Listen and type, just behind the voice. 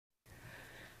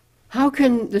How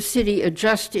can the city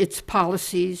adjust its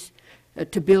policies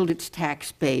to build its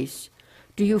tax base?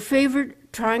 Do you favor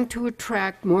trying to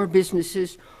attract more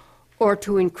businesses or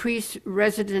to increase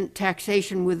resident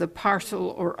taxation with a parcel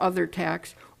or other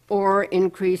tax, or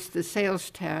increase the sales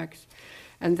tax?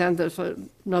 And then there's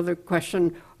another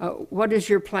question. What is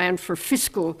your plan for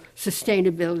fiscal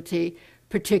sustainability,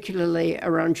 particularly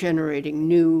around generating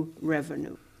new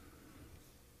revenue?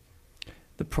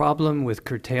 The problem with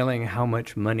curtailing how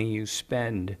much money you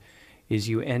spend is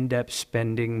you end up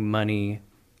spending money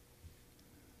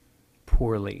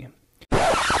poorly.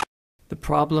 The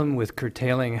problem with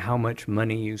curtailing how much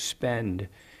money you spend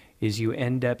is you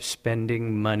end up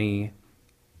spending money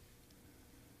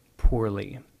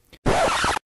poorly.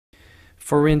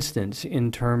 For instance,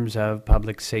 in terms of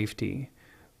public safety,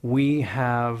 we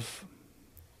have,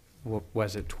 what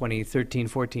was it, 2013,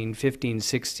 14, 15,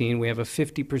 16, we have a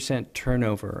 50%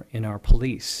 turnover in our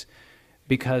police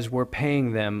because we're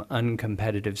paying them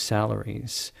uncompetitive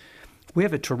salaries. We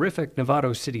have a terrific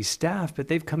Novato City staff, but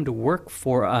they've come to work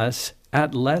for us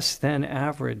at less than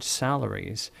average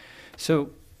salaries.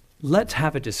 So let's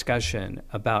have a discussion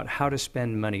about how to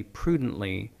spend money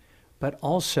prudently, but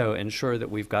also ensure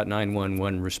that we've got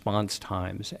 911 response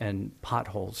times and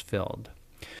potholes filled.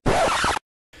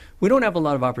 We don't have a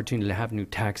lot of opportunity to have new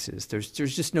taxes. There's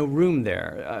just no room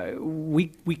there. We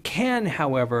can,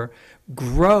 however,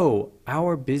 grow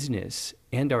our business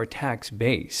and our tax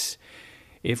base.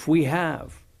 If we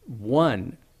have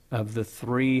one of the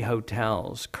 3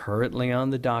 hotels currently on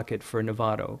the docket for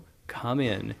Novato come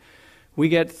in, we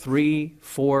get $300,000,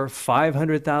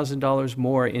 $400,000, $500,000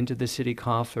 more into the city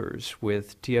coffers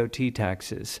with TOT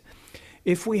taxes.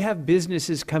 If we have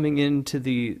businesses coming into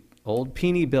the Old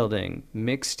Peony building,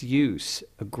 mixed use,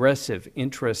 aggressive,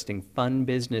 interesting, fun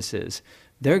businesses,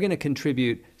 they're going to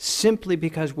contribute simply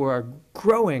because we're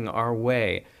growing our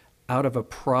way out of a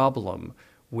problem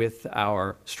with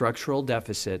our structural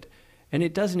deficit. And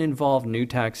it doesn't involve new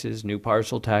taxes, new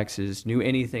parcel taxes, new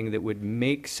anything that would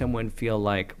make someone feel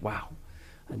like, wow,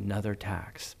 another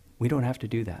tax. We don't have to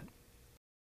do that.